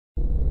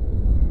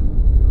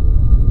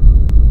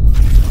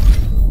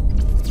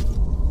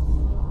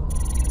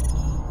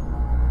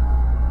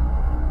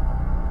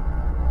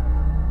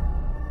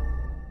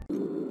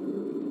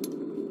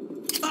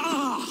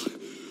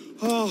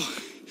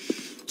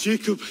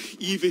Jacob,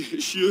 Evie,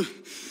 it's you.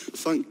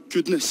 Thank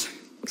goodness.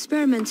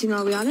 Experimenting,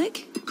 are we,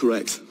 Alec?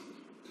 Correct.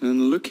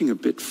 And looking a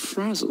bit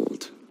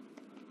frazzled.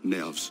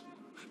 Nerves.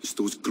 It's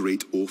those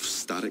great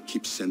oafs Starrick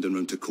keeps sending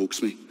round to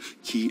coax me.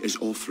 He is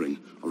offering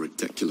a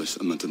ridiculous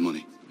amount of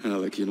money.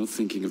 Alec, you're not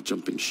thinking of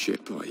jumping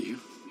ship, are you?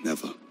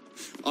 Never.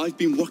 I've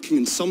been working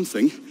on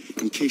something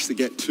in case they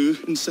get too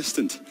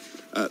insistent.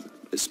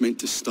 It's meant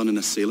to stun an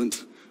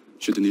assailant,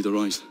 should the need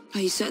arise.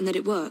 Are you certain that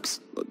it works?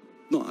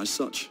 Not as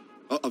such.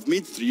 I've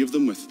made 3 of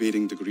them with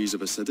varying degrees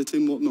of acidity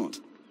and whatnot.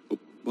 Well,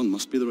 one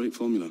must be the right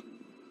formula.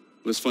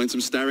 Let's find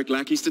some Starrick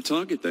lackeys to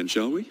target then,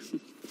 shall we?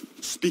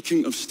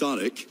 Speaking of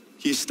Starrick,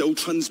 he is still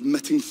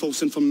transmitting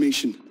false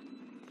information.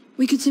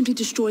 We could simply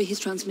destroy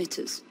his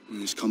transmitters.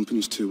 His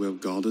company's too well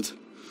guarded.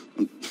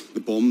 And the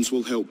bombs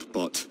will help,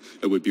 but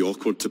it would be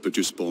awkward to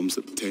produce bombs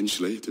that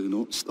potentially do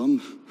not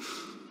stun.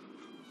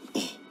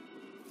 Oh,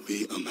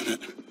 wait a minute.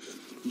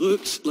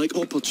 Looks like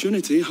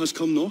opportunity has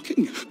come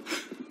knocking.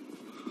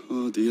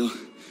 Oh dear,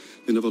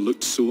 they never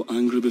looked so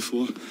angry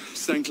before.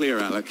 Stand clear,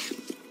 Alec.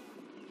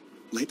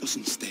 Let us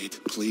instead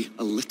play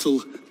a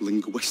little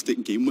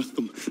linguistic game with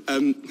them.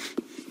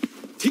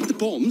 Take the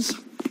bombs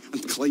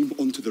and climb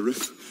onto the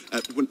roof.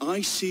 When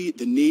I say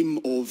the name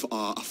of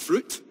a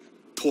fruit,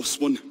 toss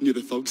one near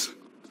the thugs.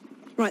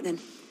 Right then.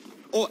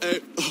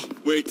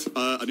 Wait,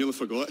 I nearly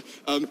forgot.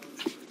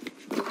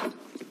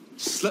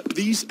 Slip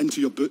these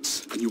into your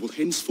boots and you will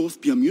henceforth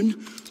be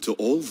immune to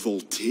all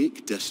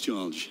voltaic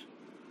discharge.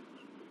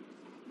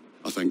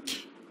 I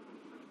think.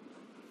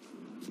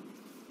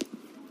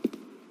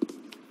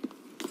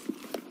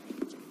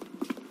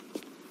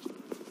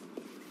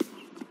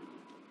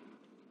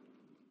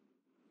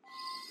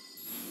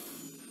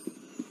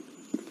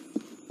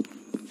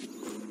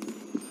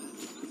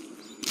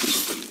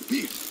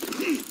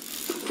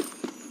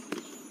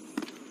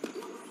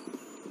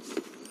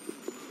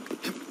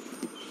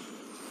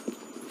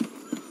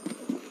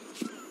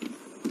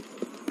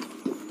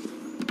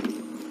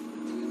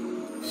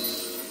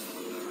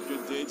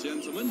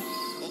 Gentlemen,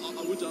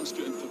 I would ask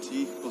you in for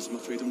tea, but I'm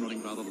afraid I'm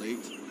running rather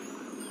late.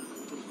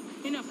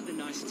 Enough of the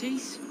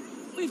niceties.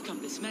 We've come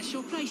to smash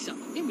your place up,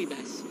 ain't we,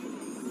 Bess?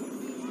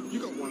 You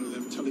got one of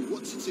them telly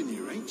what's in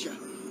here, ain't ya?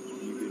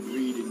 You've been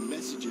reading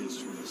messages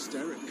from the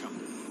Starrick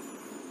Company.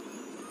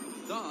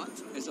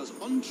 That is as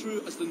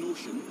untrue as the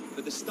notion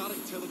that the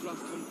Starrick Telegraph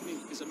Company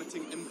is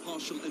emitting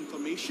impartial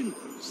information,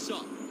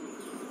 sir.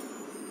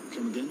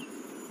 Come again?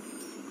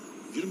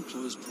 Your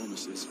employer's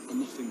promises are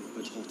nothing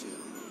but hot air.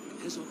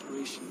 His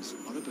operations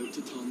are about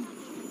to turn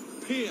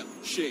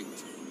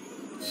pear-shaped.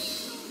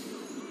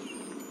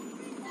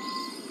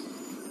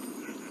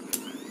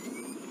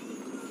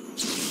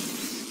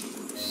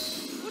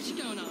 What you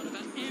going on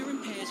about air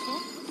and pears for?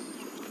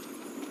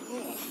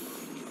 Oh,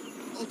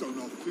 I don't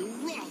know, I feel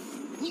rough.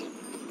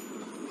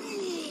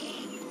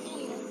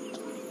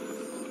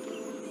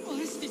 Oh,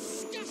 that's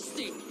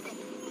disgusting.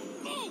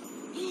 Oh!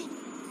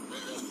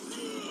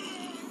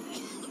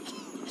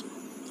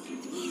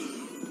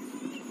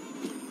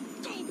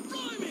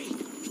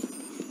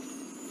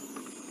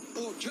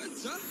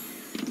 Kids, huh?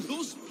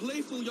 Those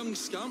playful young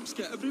scamps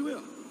get everywhere.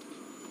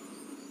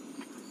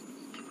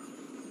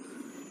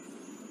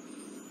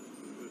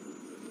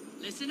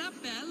 Listen up,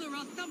 Belle, or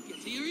I'll thump you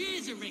till your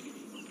ears are ringing.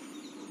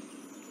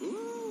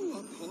 Ooh,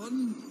 a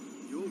pun.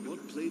 Your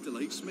wordplay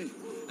delights me.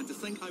 And to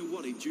think I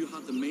worried you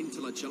had the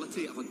mental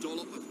agility of a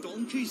dollop of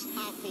donkey's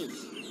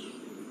apples.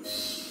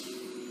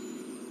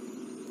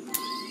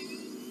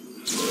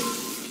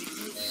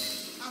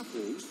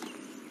 Apples?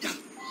 Yeah.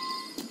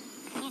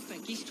 I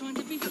think he's trying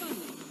to be funny.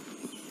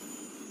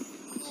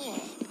 Oh,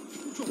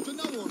 you dropped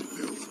another one,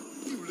 Bill.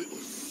 You little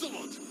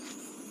sod.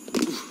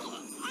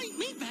 Oh, ain't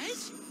me,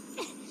 Bez.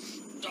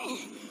 Oh,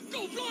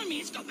 God blimey,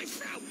 it's got me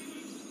throat.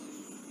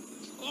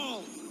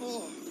 Oh,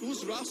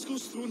 those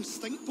rascals throwing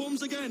stink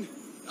bombs again.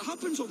 It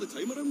happens all the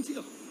time around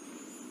here.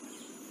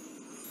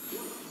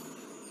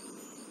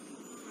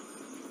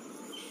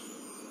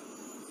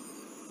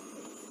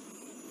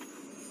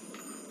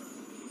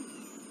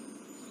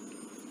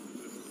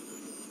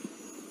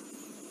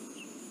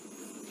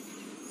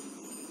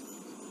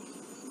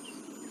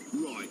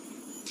 Right,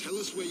 tell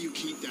us where you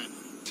keep that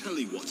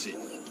telly what's it.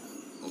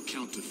 I'll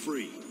count to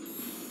 3.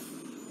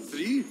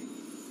 3?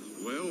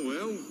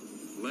 Well,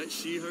 let's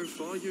see how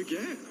far you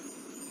get.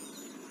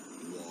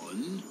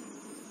 1.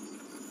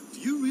 Do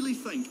you really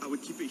think I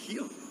would keep it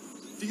here?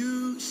 Do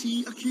you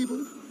see a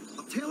cable?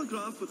 A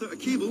telegraph without a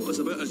cable is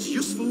about as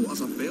useful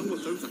as a bell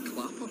without a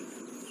clapper.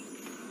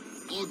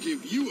 I'll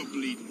give you a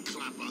bleeding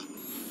clapper.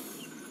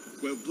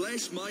 Well,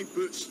 bless my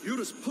boots, you're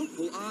as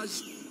purple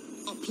as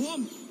a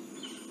plum.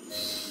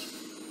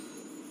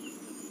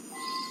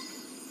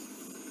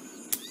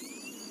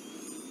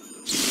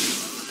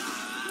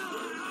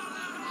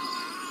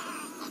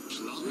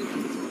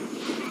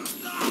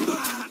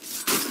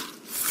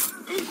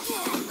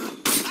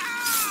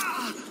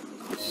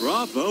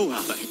 Bravo,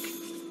 Alec.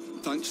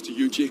 Thanks to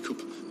you,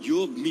 Jacob.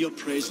 Your mere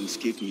presence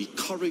gave me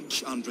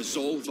courage and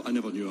resolve I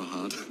never knew I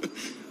had.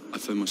 I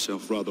found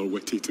myself rather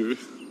witty too.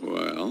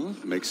 Well,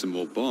 make some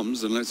more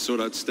bombs and let's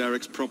sort out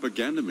Starrick's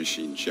propaganda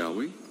machine, shall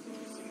we?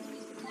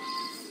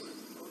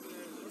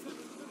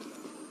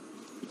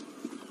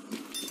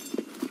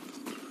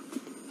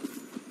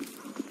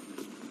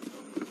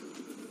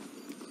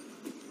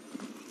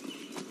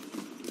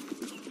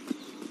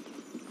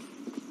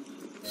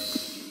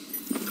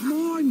 Come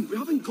on, we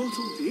haven't got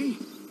all day.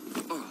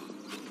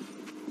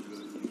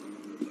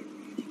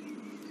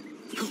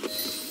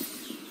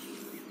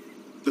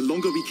 The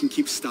longer we can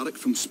keep Starrick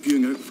from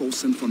spewing out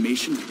false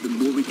information, the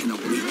more we can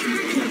awaken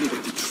the people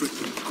with the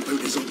truth about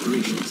his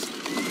operations.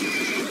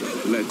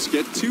 Let's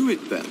get to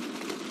it then.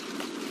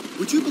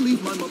 Would you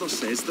believe my mother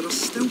says there are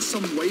still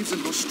some wives in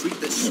her street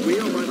that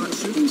swear by that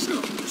soothing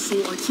syrup? So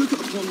I took it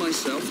upon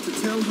myself to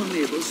tell her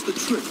neighbours the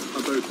truth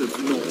about the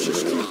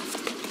obnoxious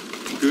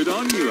draft. Good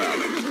on you,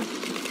 Alec.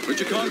 But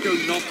you can't go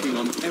knocking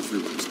on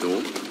everyone's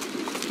door.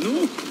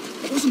 No,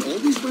 I wasn't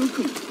always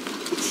welcome.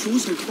 It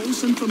shows how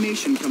false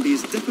information can be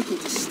as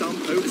difficult to stamp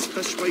out as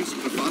fishwives'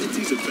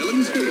 profanities at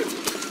Billingsgate.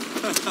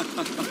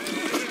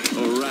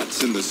 Or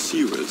rats in the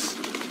sewers.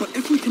 But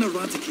if we can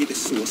eradicate the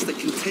source that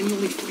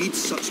continually feeds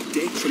such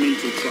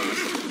detrimental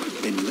trash,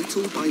 then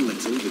little by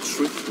little the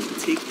truth will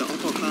take the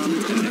upper hand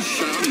and the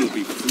sham will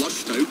be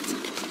flushed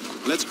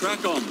out. Let's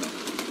crack on then.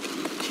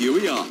 Here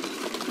we are.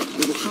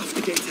 We will have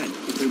to get in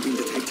without being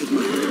detected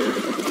now.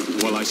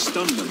 While I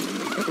stun them,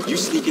 you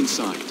sneak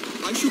inside.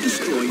 I shall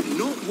destroy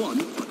not one,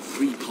 but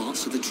 3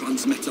 parts of the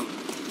transmitter.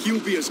 He'll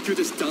be as good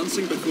as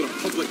dancing before a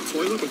public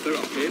toilet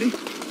without a penny.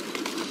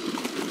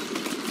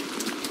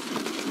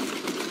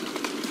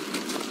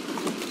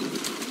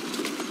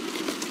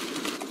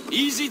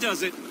 Easy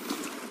does it.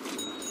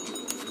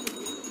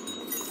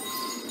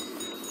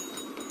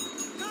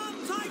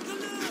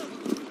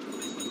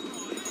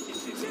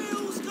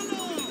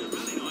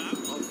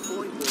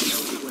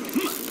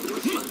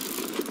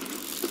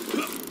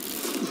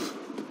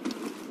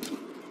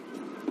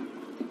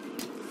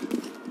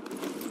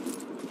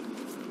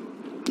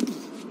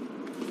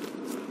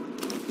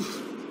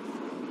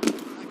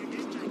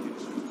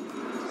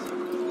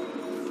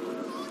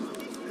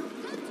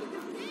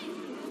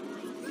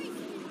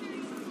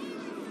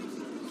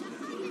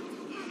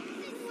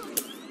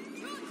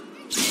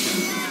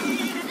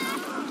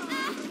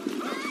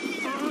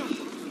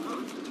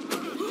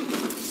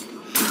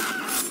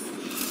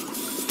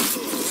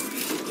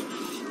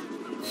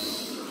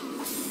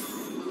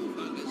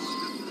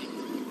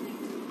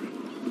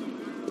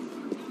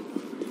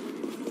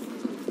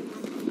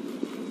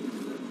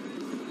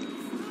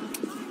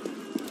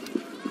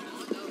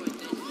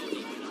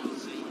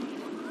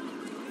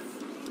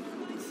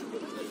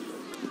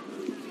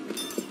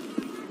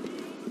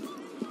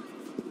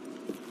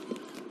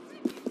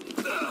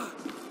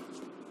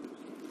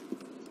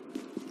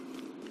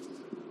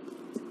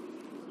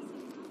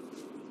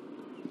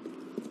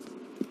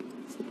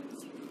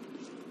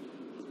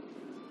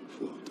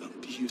 What a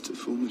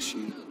beautiful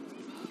machine.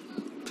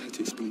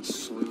 Pity it's been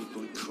soiled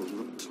by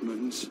corrupt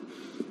minds.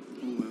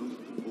 Oh well.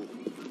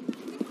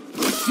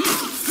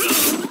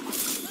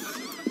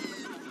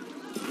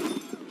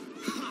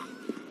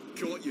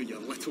 Got you, you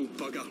little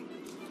bugger.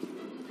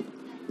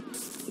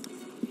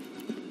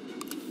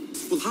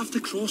 We'll have to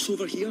cross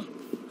over here.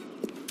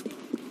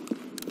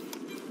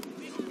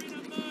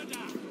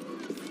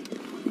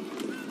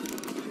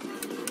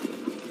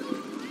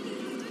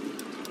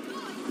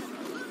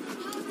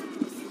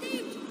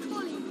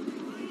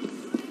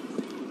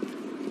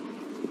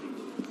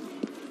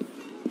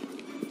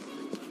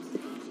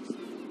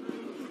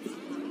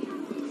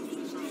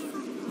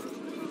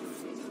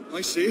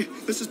 I say,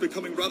 this is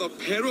becoming rather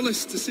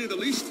perilous, to say the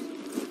least.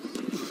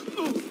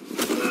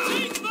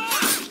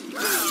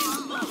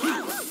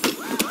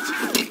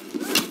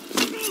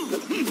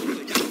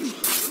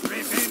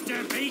 Rip him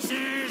to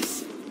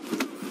pieces!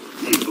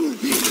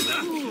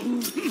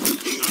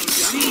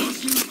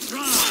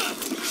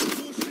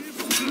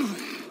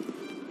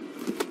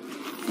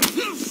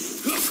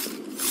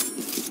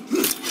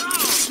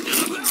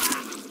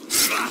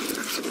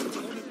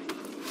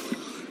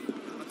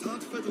 A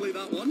tad fiddly,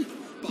 that one.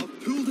 But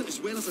I've pulled it as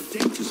well as a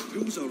dentist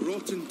pulls a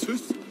rotten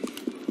tooth.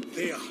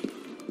 There.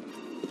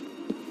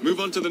 Move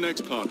on to the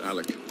next part,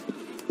 Alec.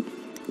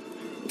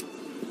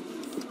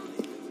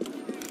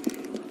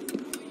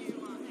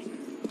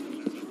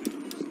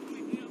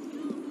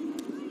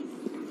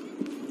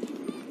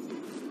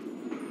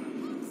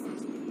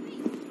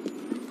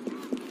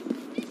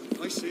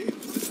 I see.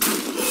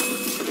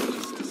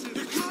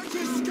 You can't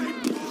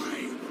escape me!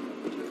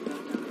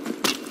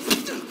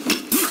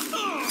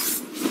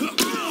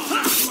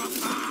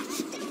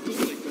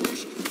 Totally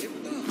finished.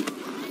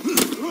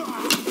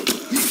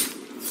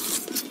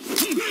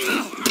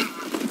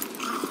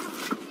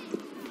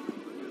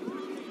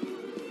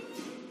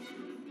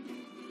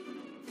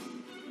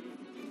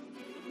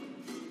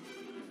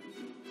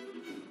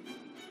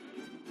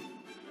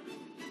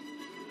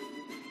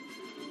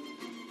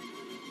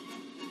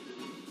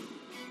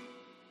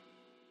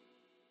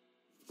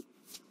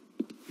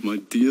 My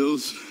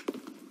dears,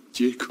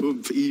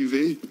 Jacob,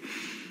 Evie,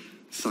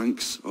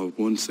 thanks are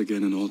once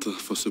again in order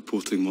for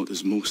supporting what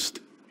is most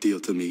dear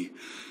to me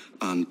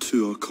and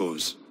to our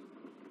cause,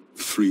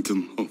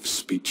 freedom of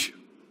speech.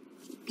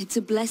 It's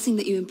a blessing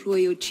that you employ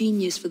your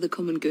genius for the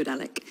common good,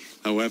 Alec.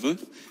 However,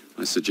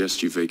 I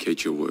suggest you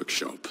vacate your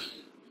workshop.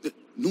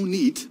 No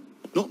need.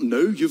 Not now.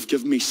 You've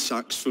given me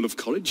sacks full of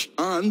courage.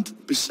 And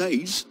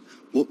besides,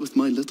 what with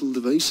my little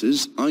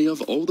devices, I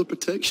have all the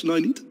protection I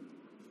need.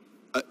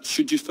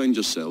 Should you find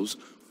yourselves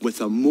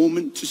with a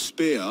moment to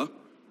spare,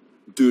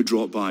 do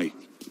drop by.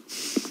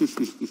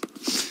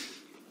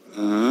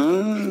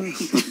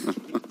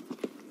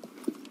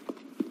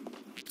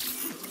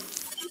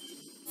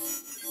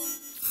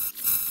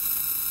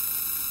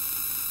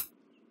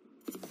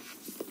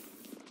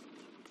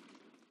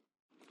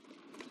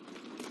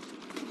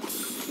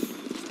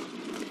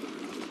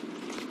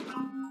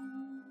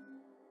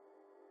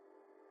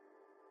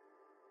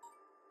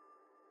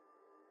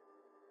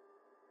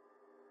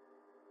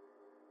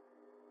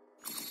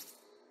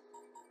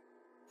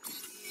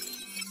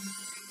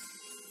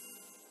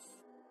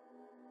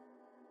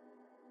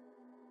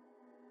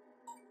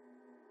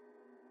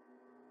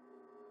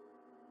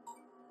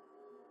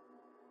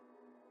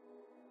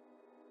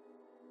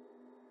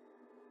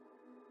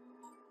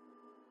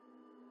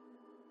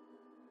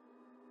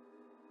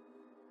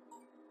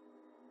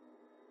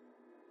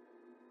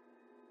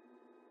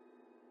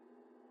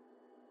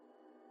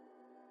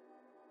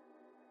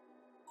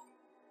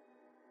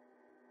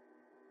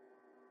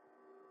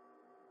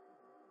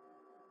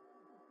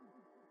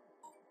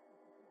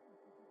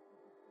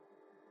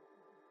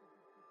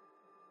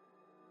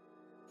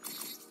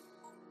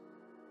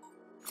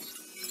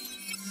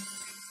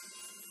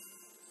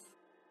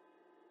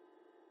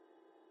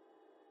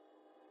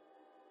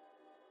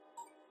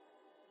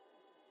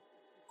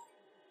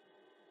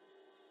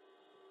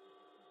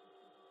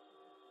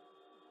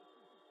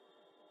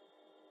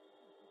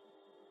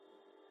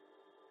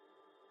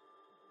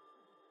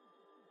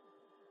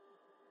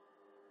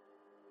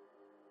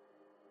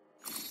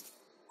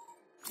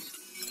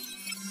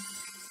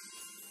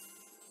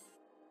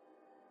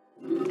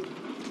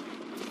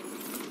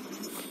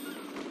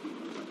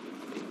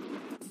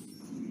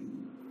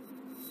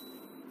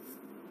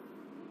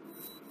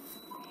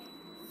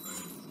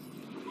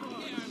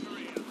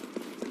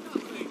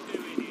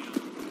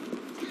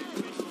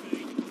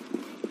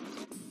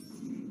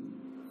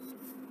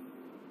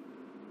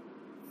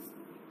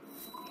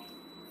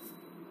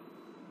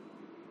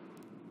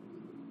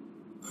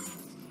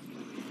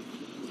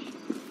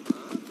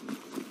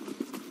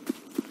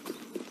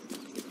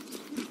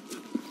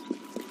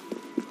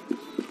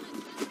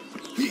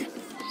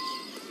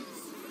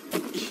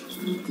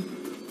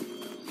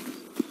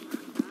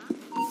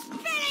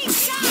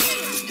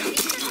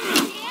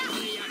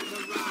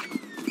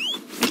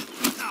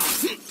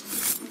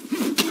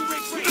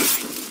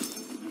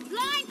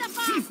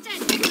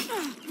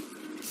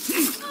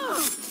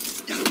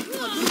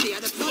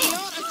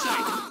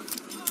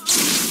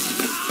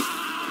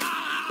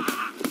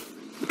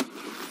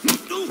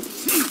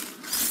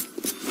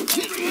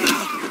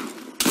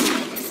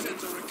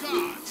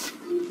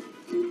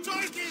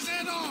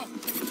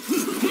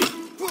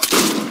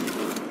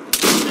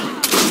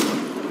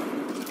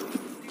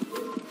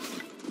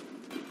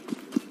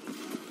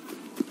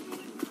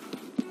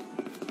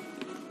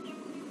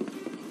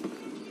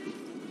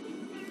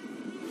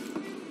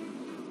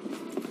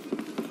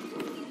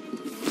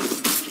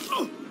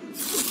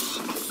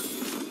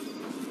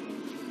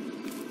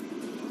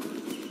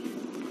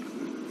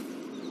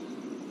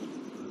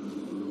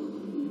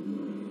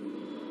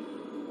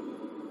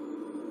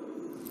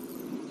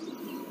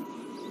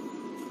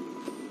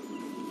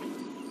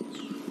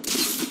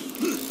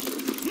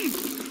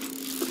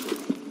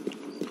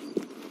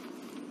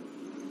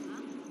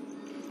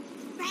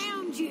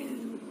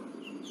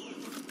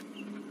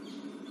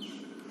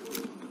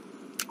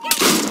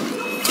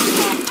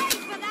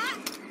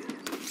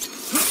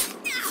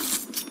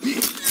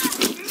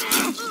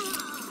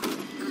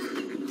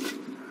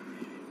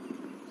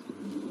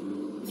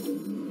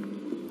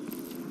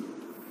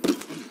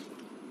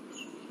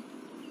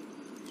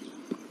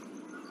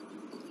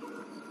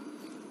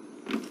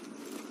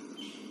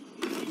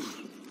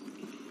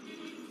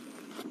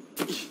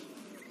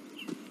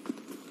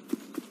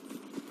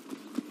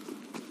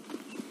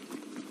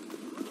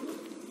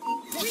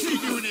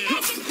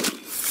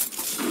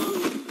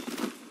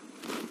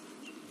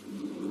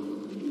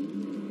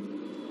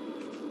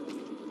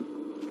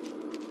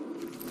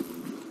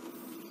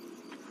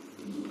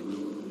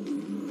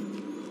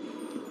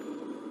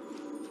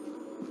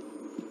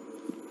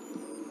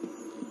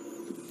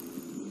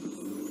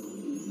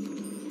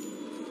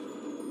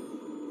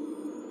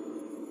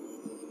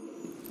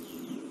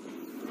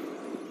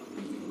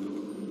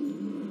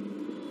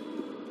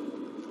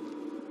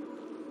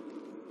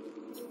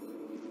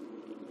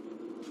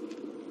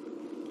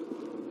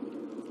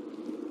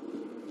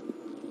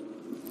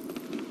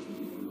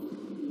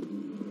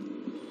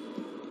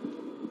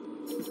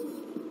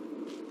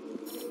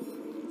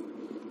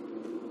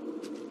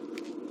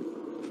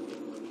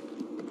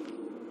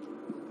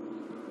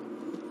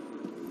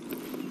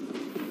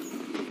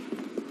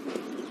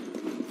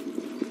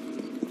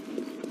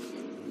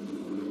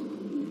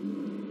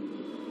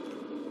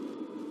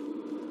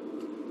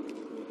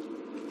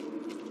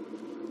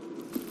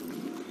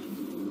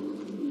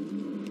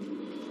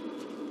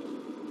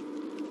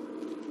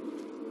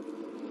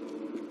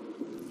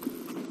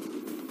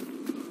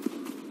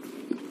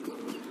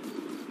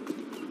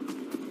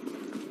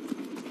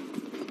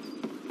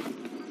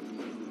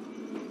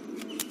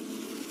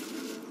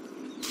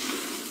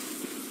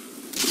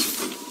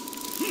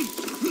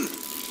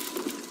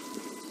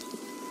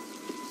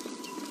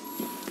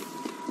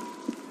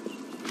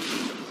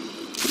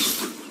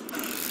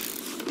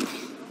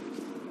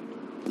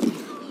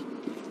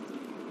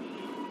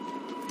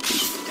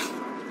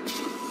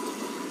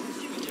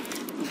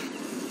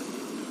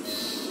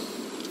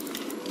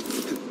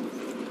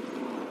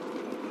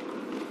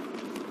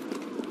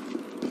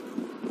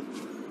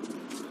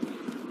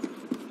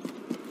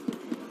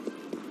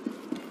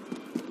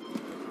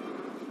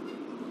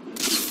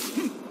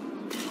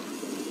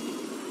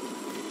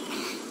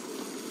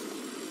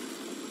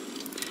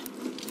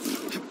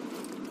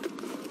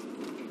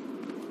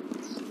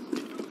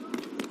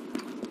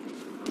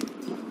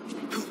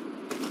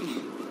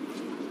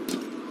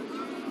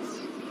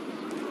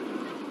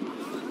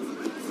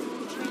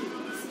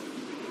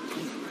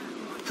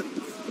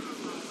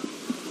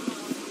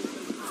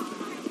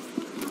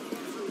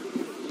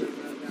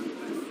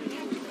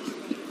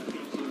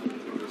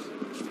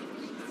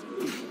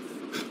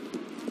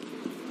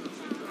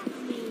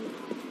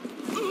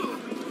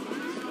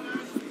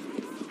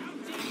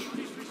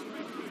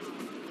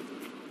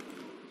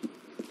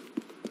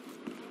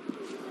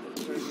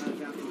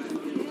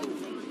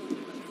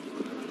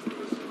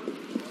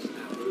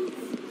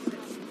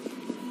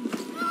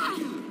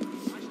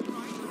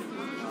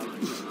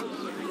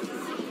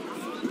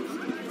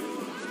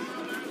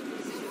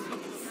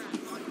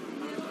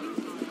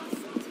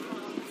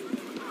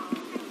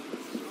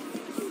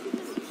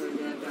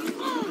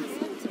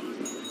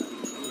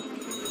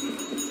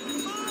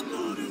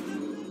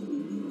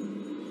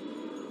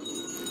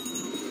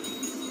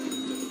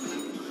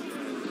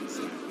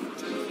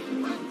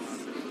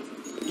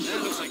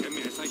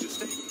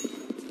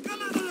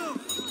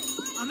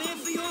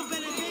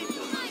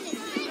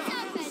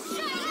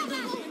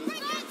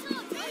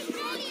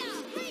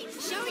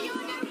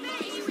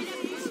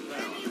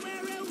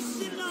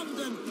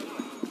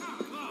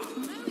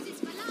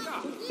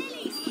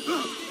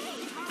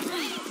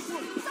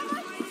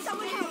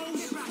 Someone help!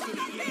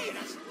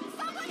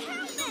 Someone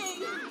help me!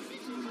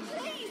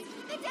 Please!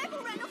 The devil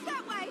ran off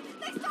that way!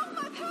 They stole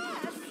my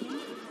purse!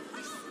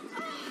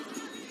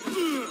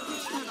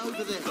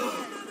 Over there.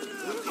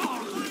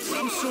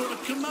 Some sort of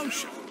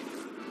commotion.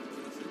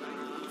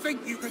 Think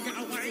you can get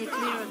away? Stay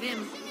clear of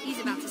him. He's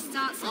about to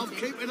start I'm something.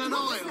 keeping an eye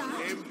on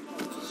him.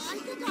 I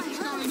think I What's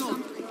heard going on?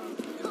 something.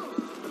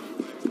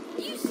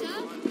 You,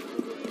 sir?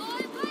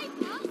 Buy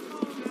paper?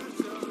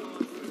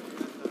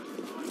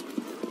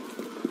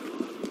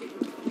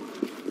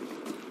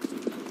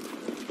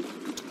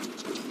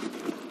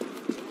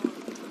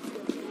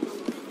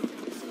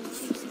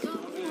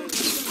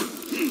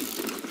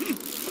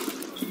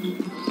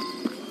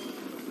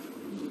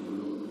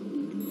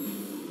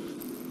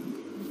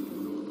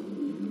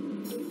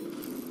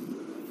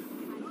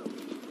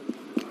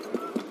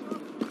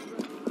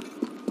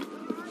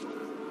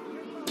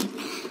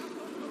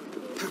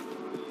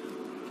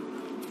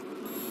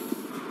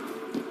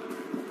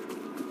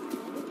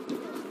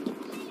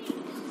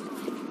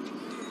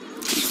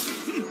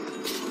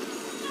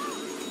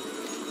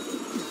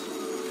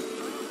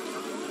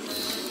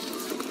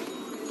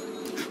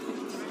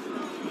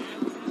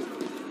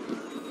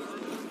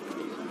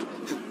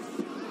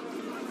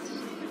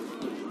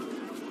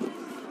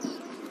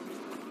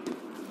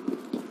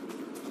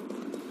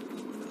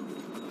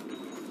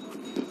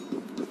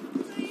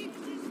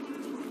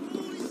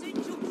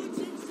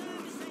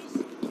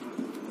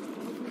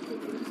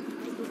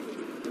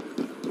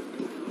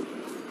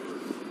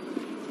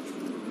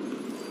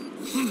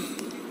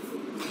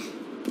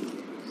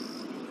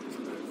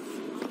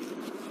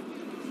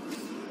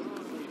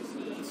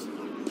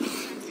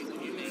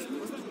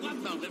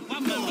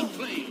 One moment,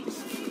 please.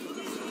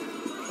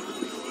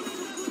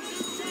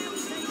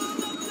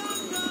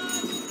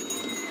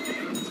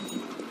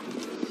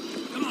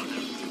 Come on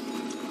now.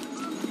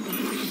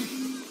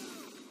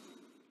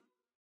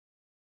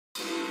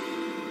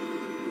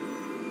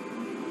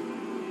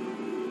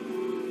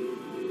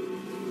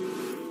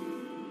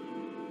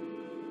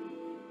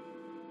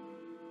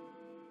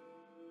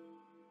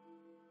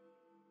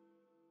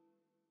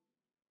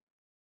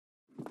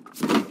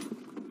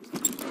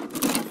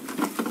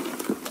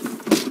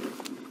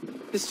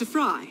 Mr.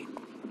 Fry,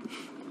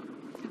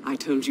 I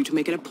told you to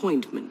make an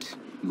appointment.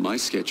 My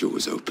schedule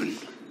was open.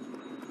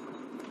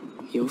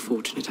 You're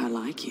fortunate I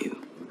like you.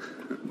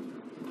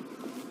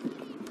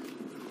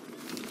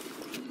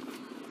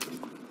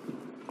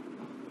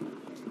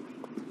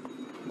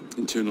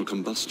 Internal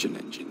combustion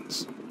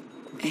engines.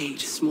 8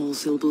 small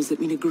syllables that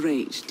mean a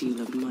great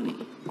deal of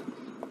money.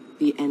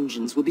 The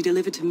engines will be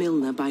delivered to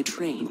Milner by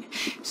train.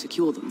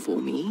 Secure them for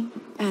me,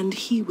 and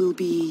he will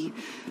be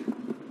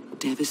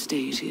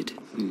devastated.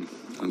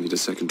 I'll need a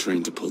second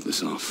train to pull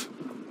this off.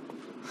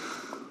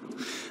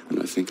 And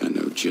I think I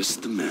know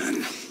just the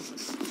man.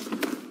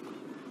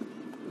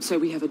 So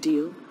we have a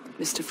deal,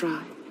 Mr.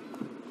 Fry?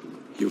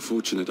 You're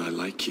fortunate I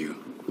like you,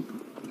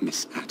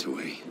 Miss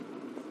Attaway.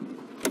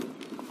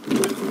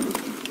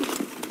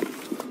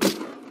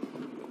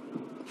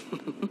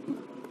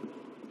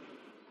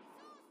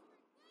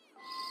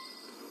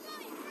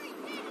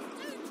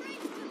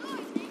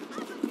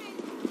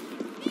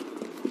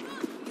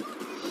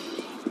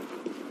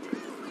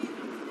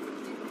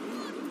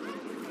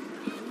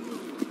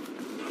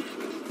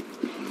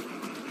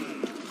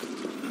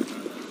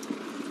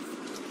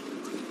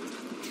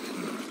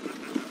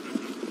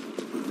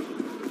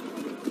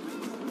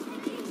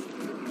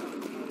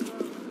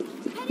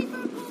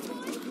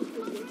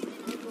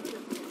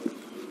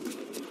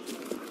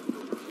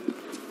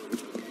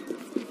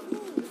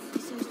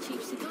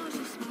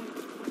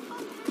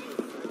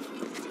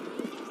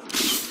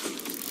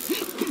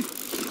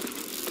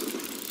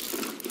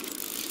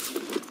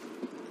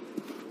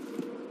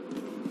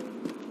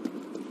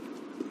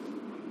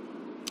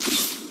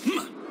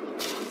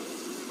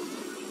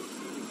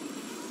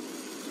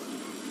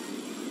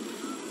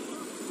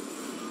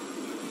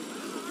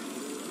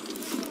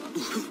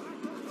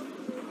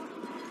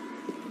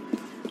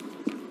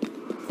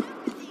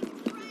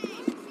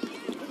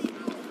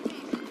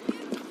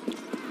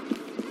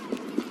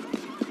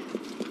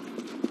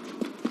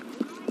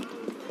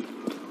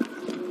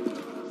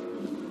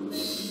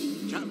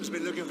 Captain's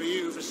been looking for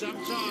you for some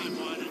time,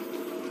 Miner.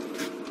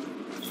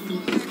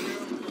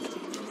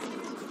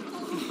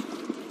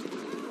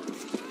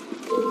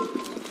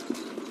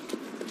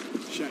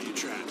 Shut your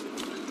trap.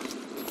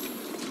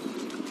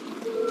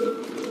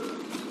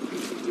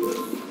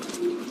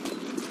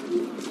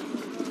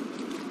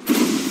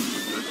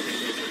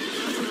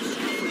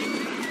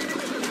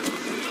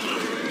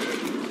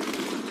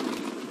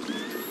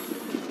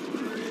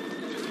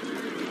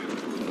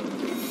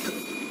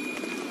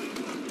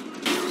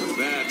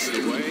 That's the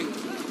way.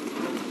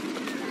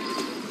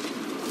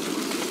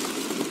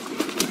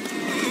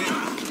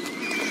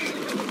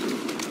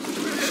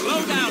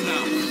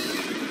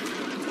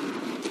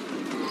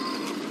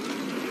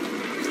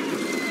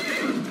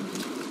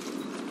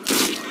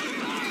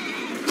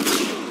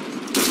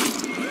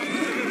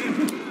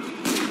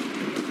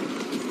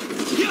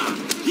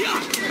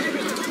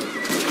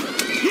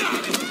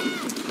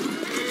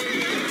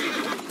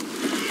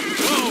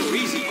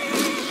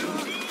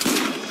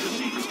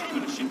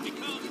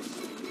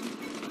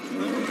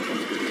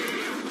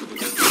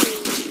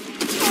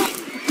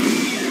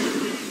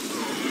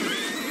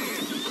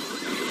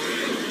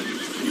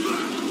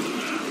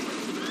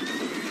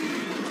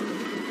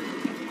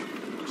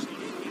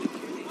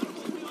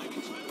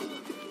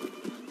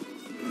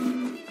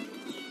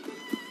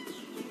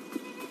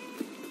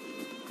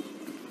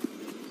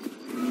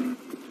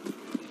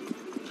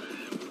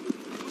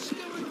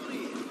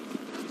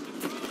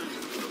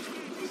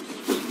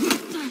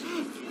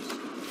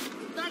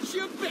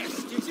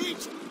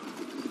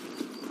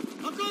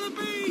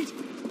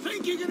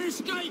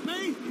 escape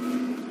me?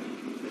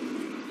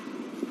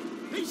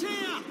 He's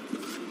here!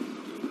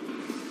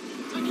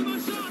 Taking my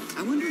son!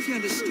 I wonder if he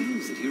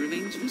understands that he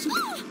remains visible.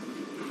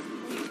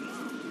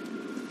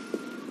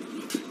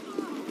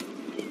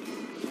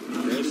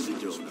 There's the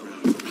door.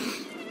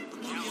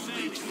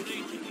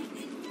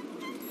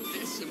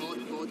 There's some odd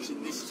bods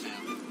in this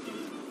town.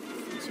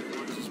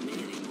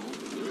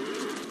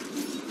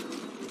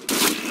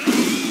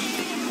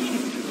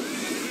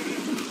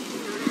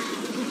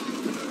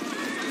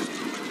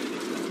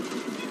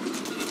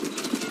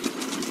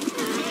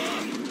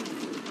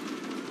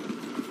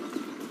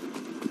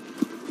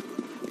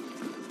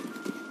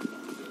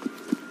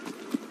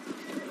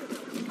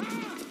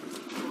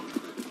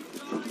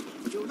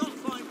 You'll not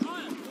find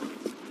iron.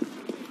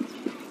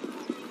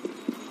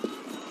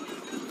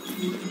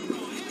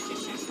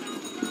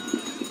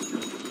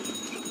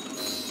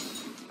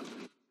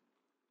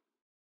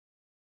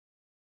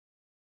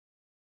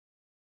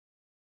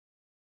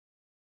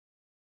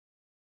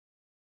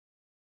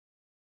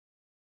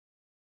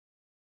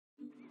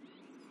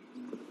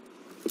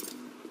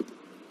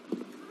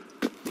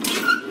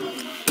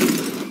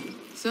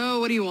 So,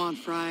 what do you want,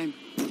 Fry?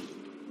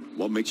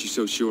 What makes you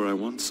so sure I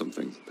want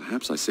something?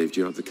 Perhaps I saved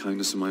you out of the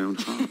kindness of my own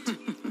heart.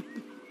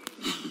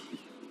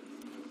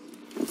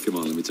 Come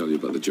on, let me tell you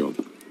about the job.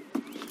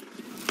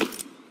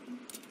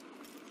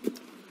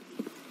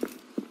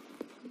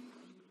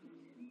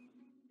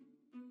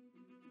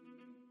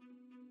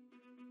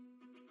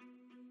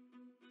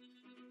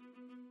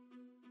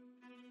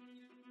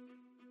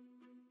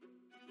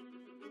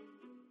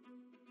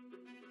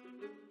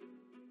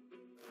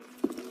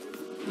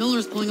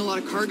 Milner's pulling a lot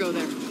of cargo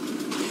there.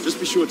 Just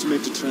be sure to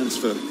make the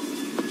transfer.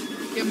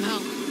 Give him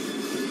hell.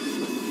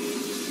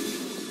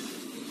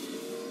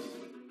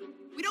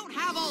 We don't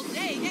have all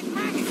day. Get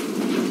cracking.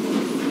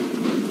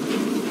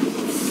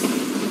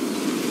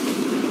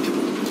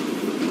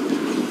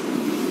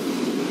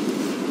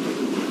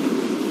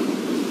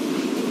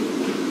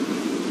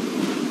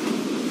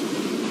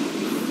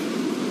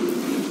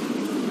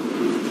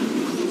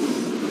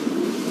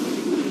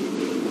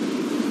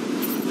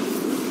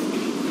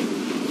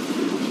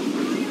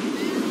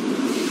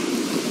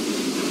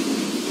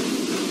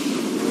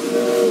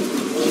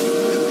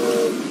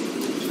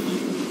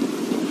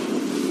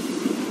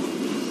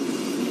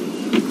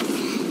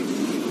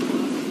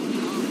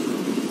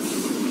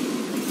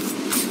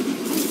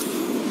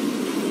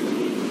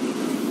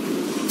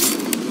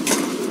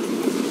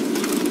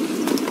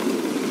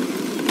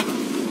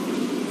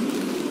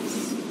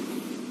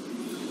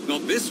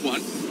 Not this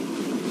one.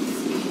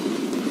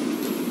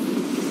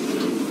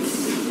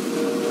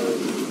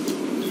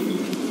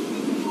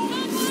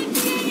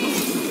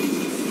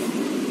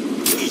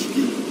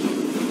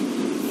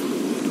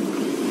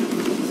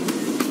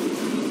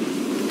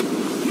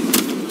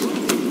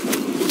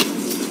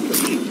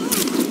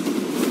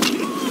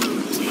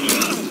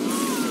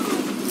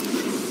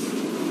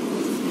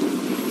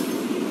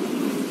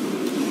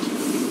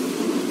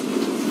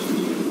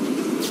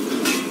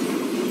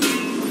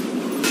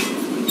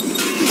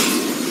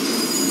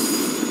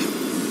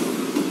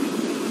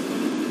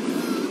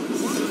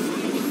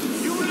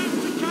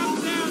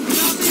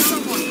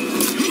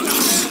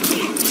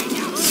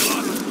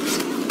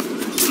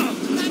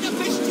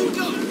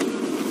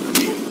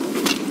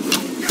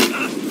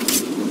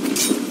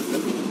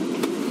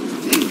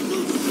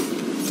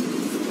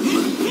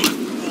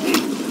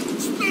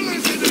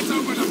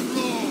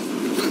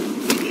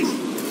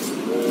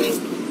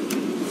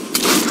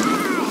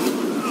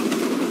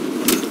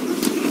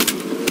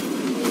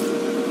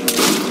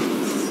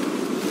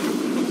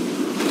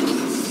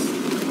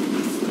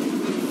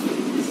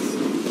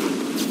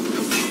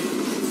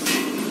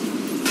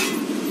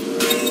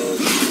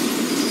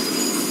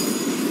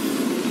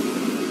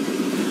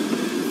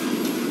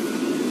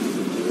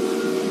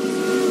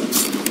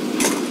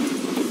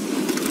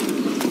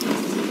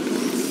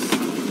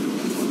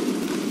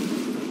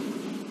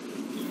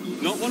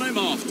 Not what I'm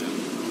after.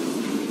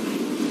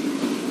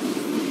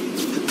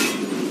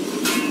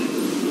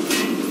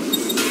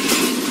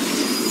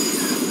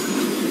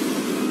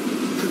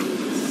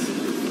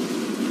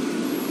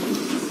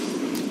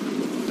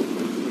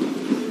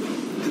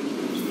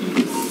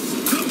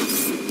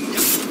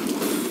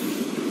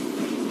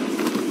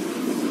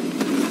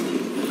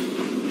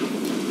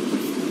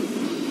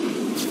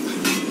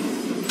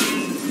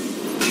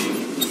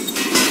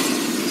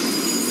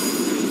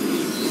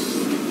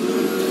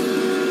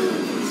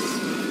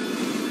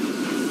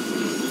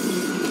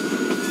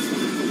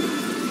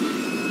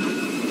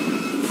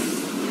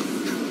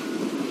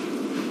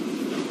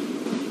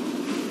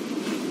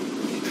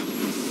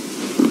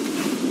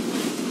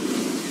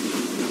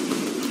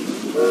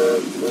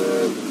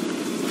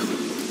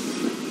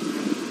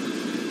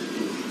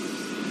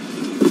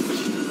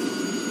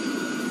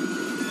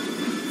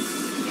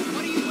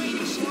 What are you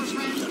waiting for,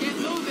 friends? Get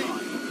moving.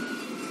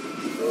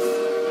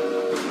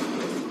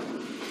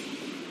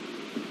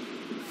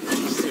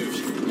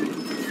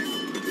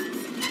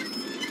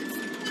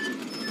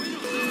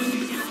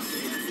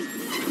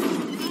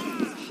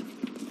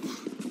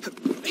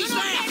 He's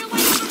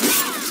there!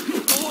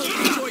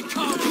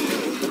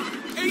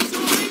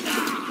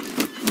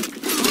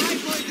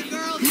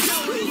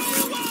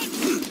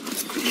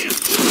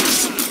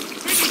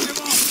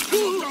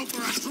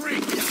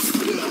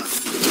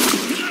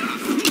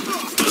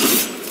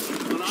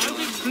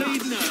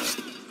 bleeding her.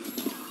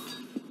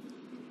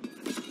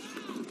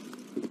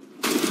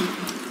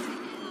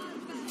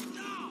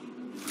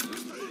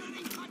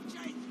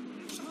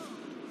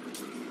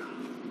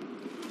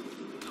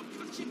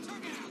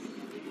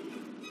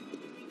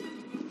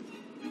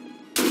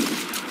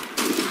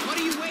 What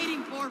are you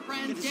waiting for,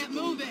 friends? Get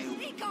moving!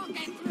 He can't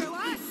get through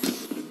us!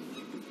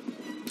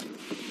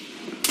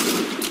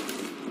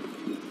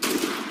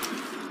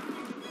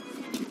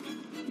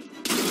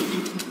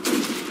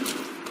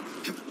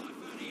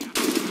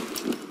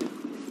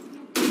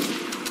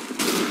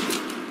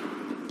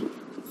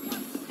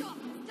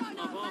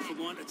 I've often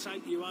wanted to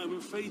take you home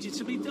and feed you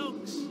to me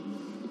dogs.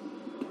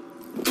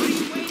 What are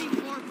you waiting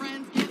for,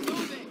 friends? Get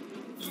moving!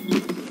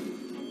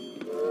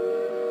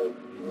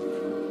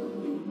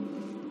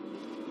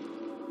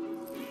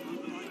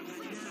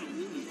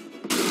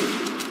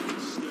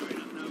 Stirring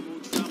up no more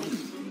trouble.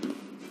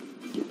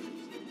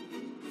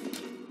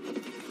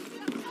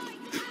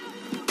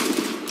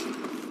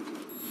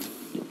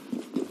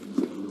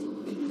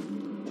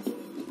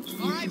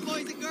 All right,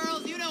 boys and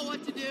girls, you know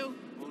what to do.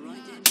 All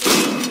right.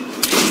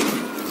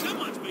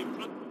 Someone's been...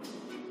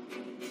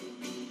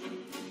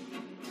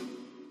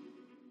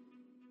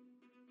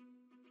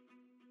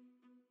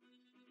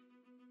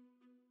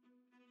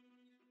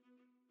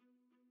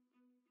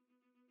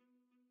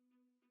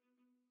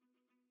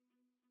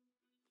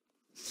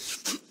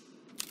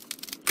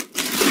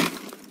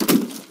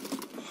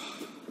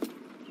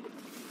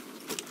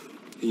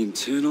 The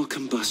internal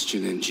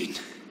combustion engine.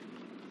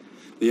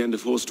 The end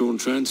of horse-drawn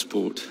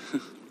transport.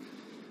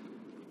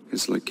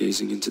 It's like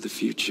gazing into the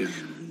future.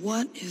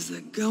 What is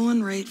the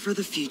going rate for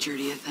the future,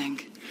 do you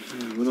think?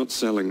 We're not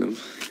selling them.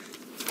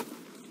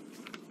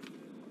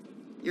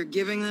 You're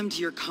giving them to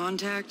your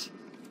contact?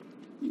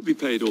 You'll be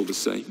paid all the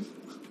same.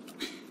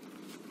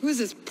 Who is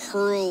this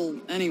Pearl,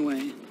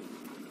 anyway?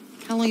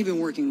 How long you been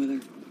working with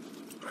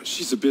her?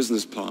 She's a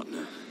business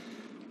partner.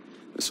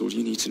 That's all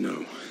you need to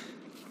know.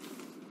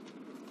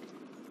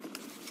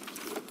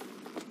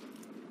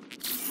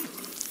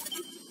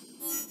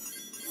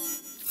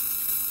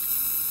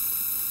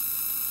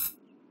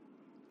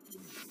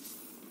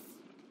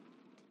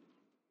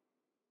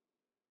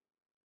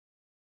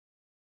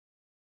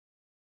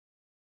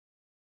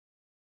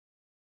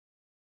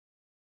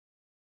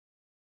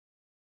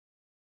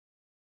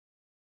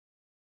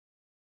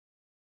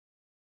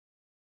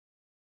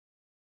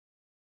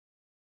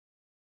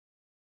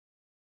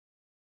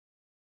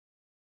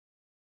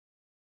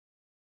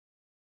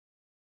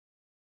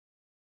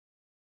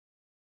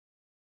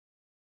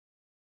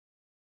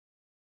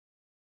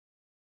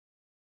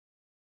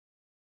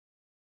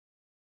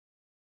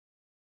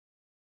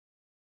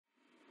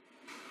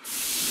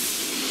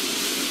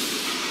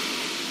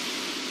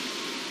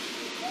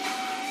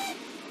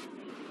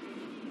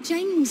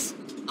 James,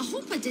 I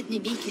hope I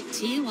didn't make it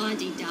too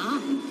la-di-da.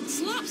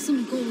 Slap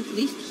some gold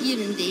leaf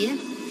here and there.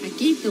 I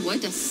gave the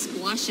wood a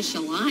splash of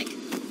shellac.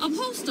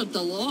 Upholstered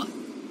the lot.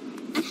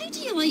 And how do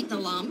you like the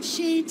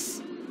lampshades?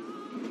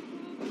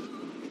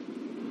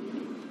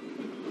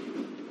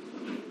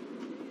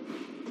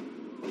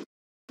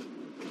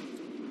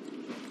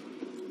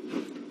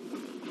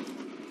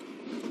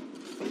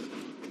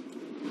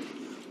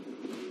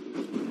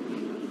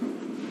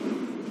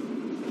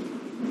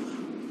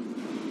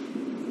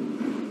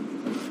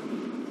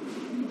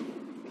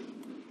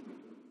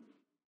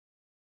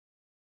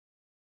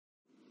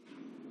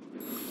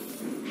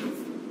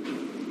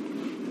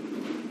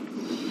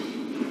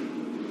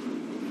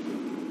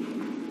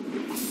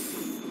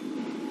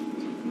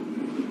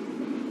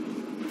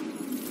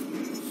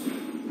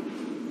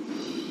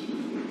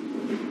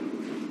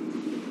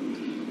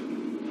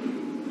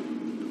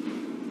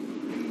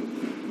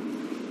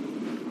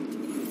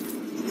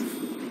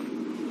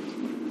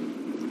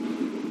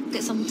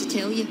 Got something to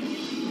tell you.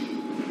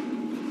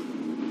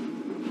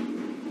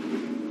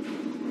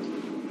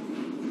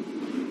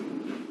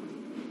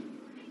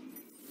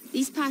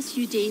 These past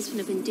few days when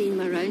I've been doing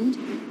my round,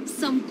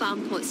 some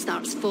bampot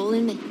starts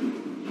following me.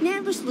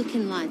 Nervous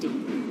looking laddie.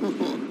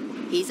 Oh,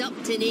 he's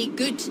up to no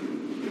good.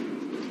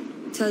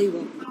 Tell you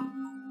what.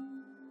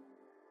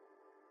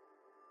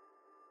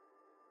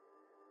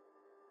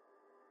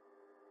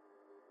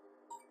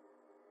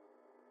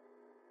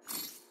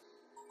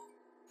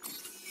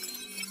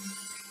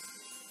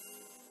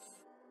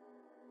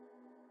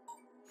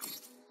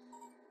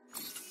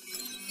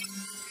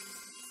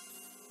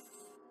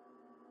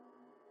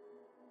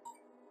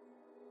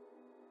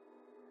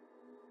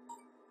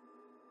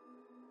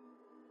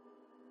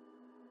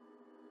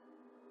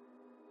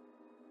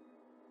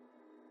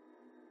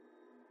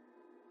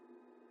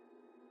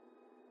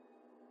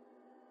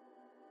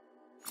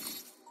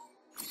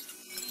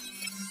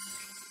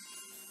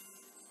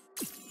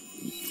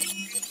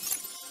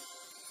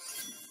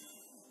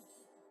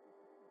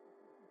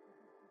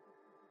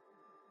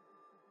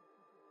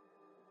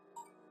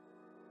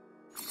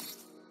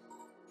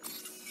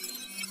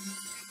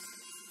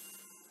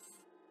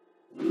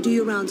 Do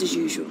your rounds as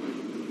usual.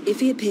 If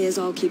he appears,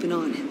 I'll keep an eye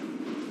on him.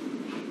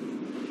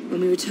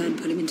 When we return,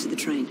 put him into the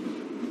train.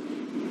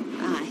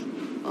 Aye,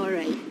 all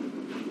right.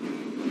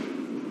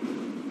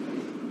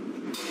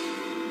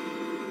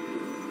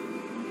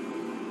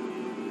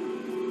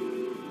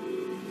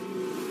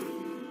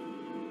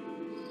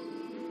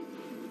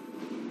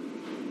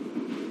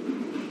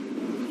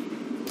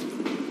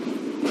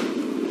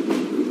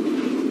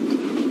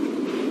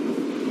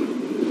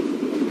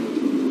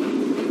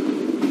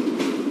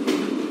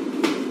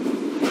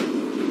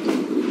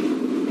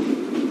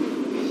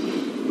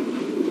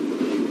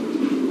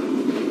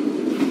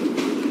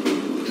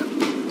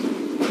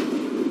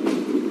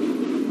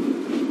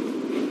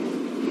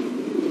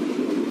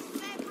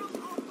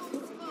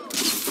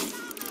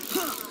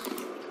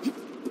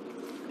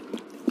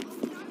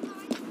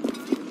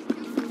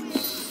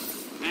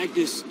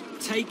 Agnes,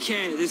 take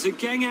care. There's a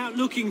gang out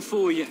looking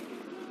for you.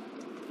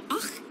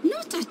 Ugh,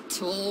 not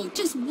at all.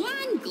 Just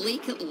one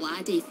gleekit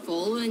laddie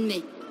following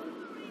me.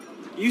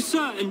 You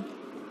certain?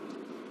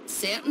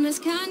 Certain as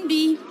can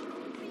be.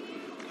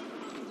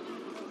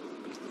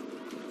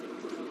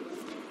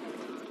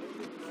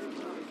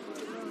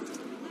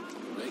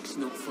 Let's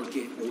not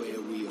forget where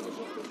we are.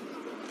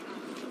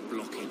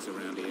 Blockheads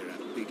around here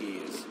have big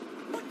ears.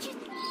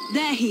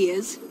 There he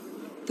is,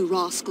 the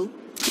rascal.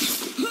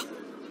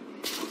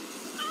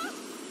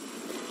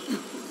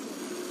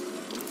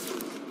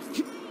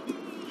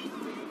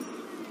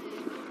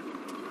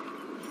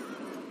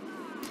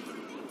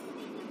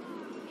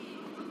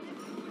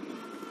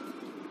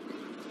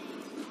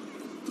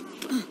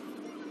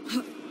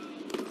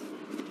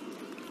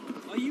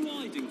 Are you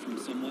hiding from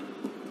someone?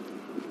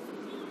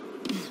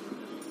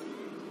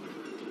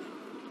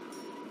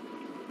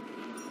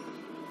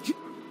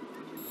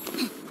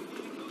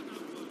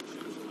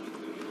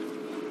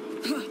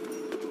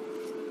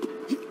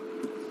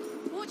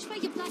 Watch where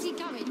you're bloody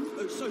going.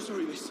 Oh, so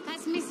sorry, miss.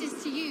 That's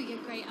missus to you, you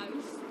great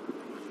oaf.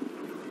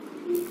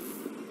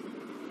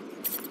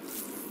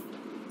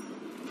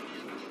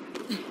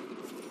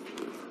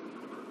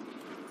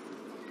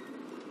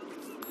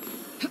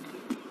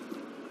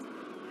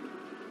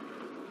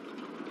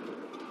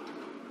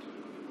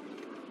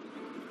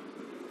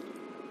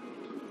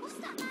 What's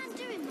that man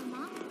doing,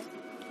 Mama?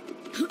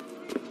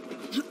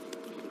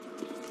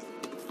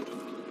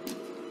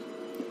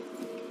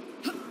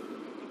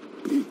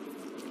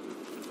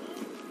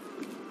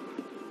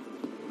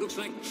 Looks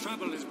like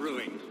trouble is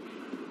brewing.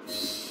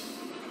 Is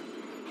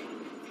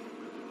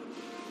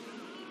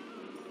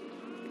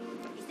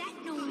that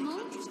normal?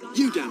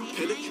 You damn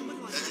pillock.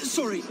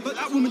 Sorry, but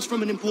that woman's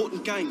from an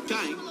important gang.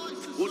 Gang?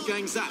 What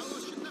gang's that?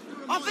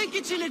 I think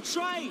it's in a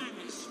train.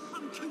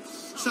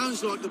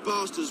 Sounds like the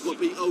bastards what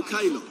be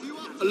okay lot.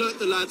 Alert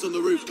the lads on the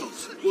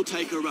rooftops. We'll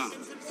take her round.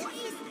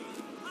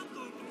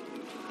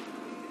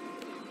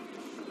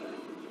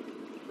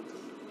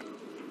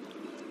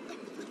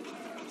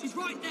 She's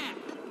right there.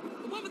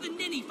 The one with the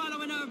ninny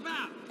following her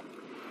about.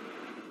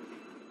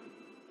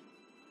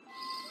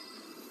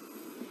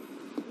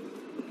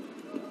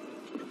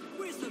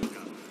 Where's the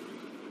girl?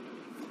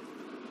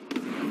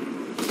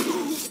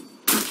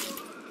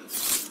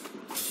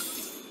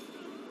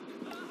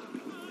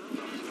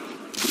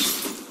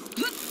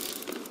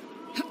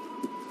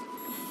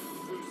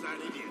 Who's that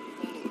idiot?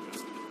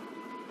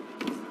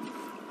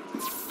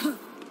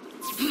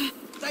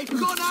 They've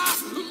got her!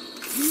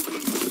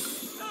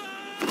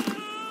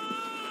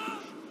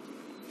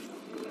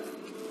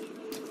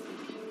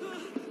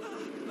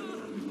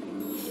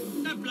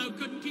 That bloke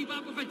couldn't keep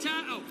up with a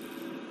turtle.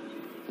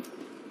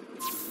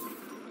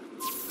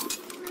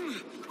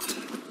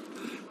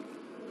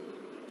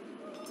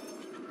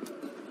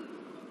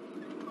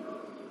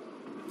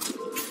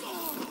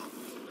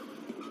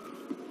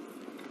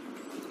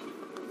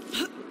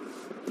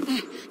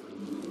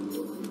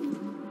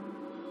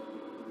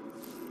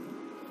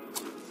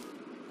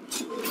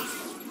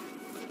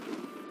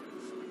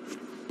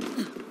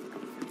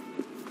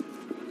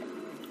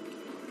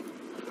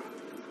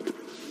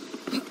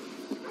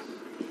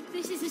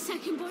 This is the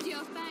second body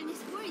I've found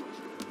this week.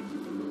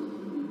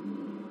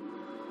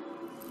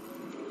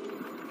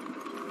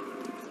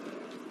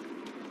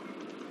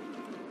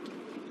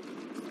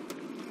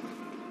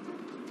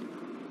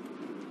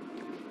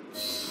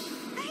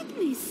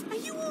 Agnes, are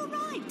you all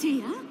right,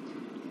 dear?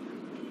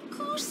 Of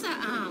course I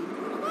am.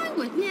 Why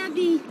wouldn't I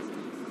be?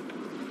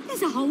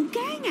 There's a whole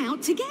gang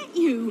out to get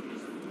you.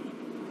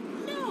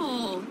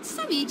 No,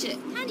 some idiot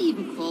can't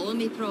even follow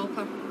me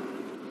proper.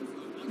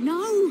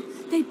 No,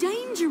 they're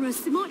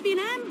dangerous. There might be an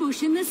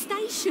ambush in the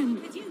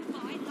station.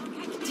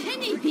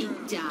 Tinny be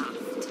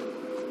daft.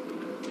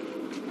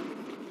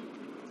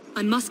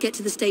 I must get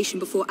to the station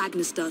before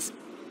Agnes does.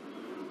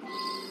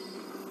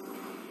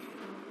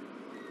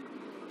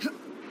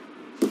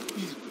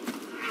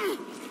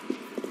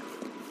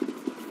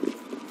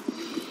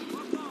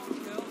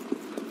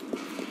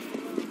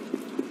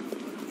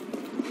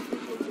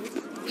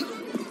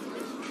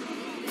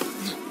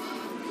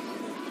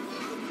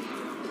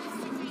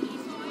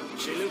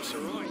 She looks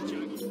alright,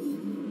 Joe.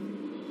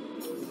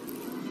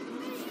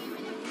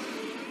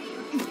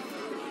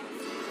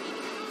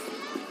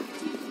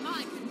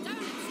 My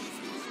condolences.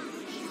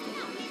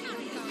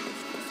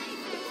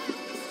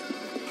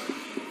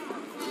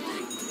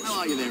 How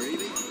are you there,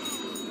 Evie?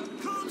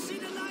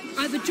 I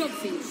have a job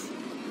for you.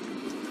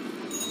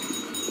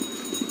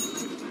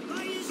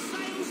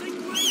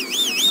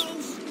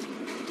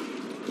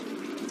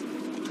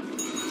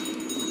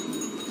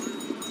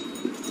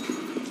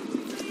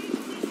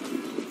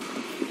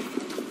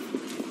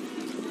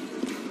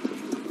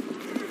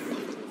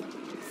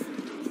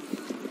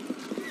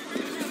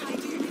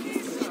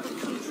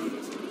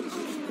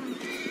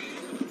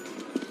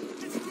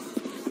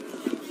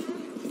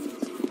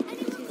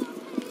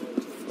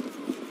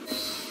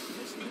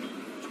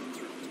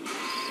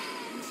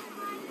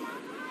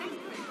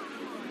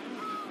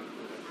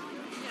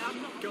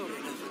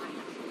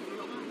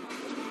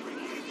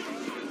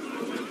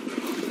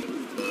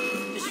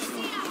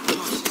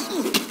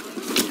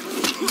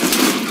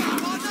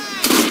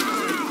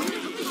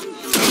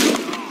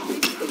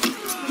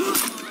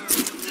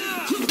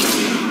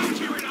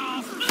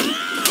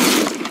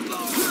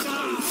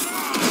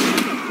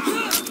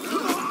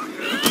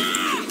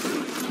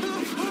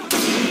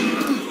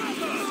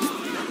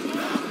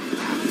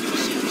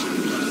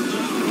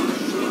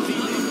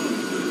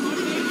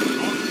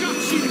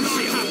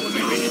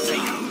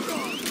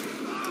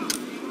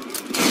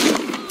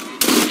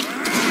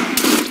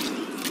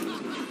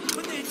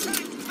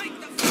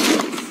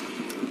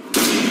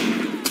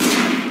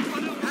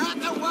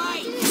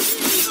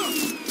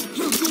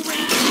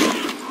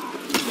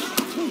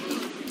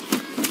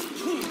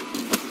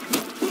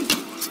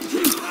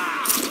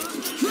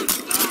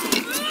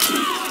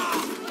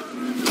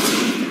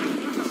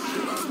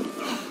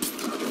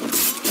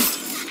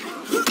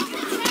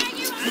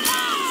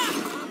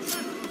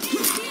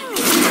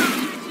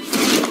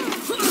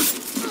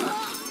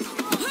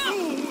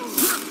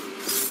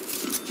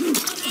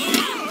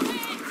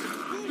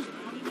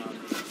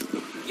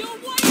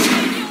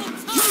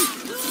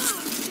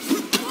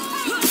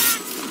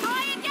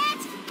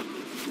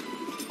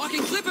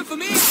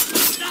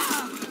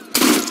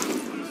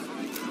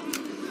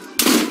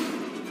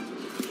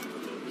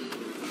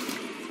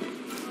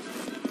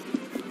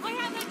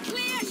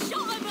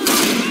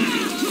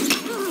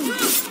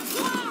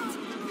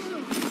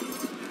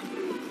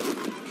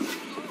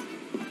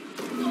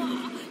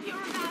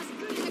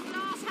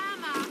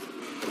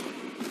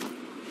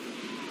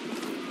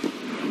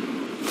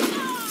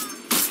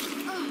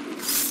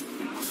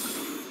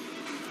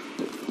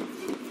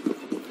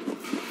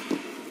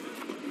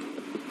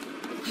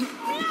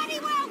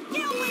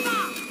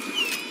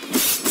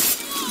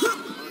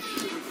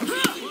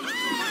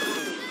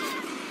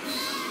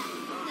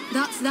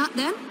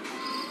 them?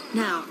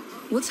 Now,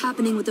 what's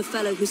happening with the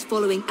fellow who's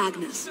following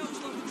Agnes?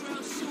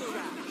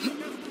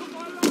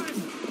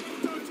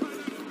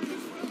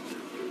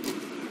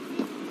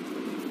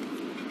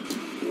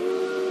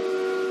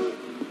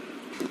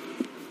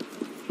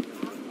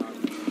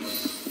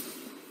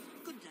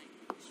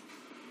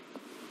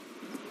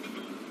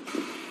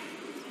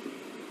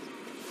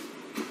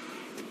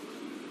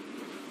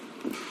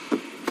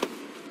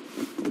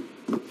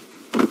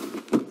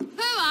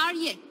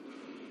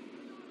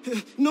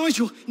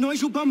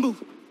 Nigel Bumble.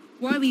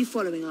 Why were you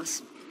following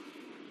us?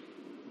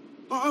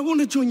 I want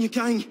to join your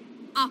gang.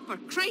 Ah, for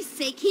Christ's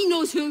sake, he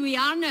knows who we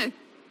are now.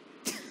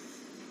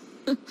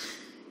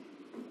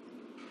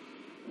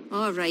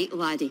 All right,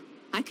 laddie.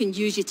 I can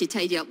use you to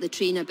tidy up the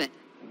train a bit,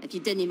 if you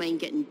didn't mind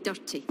getting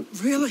dirty.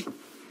 Really?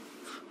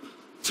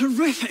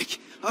 Terrific.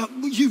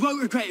 You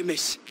won't regret it,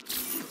 miss.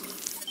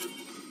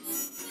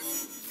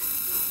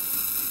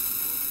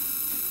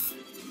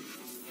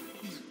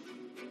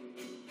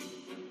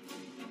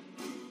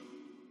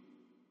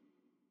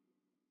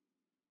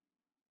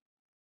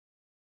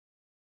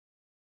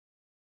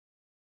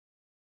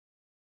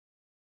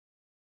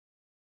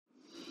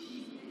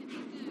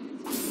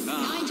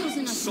 Nigel's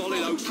in a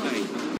Solid okay.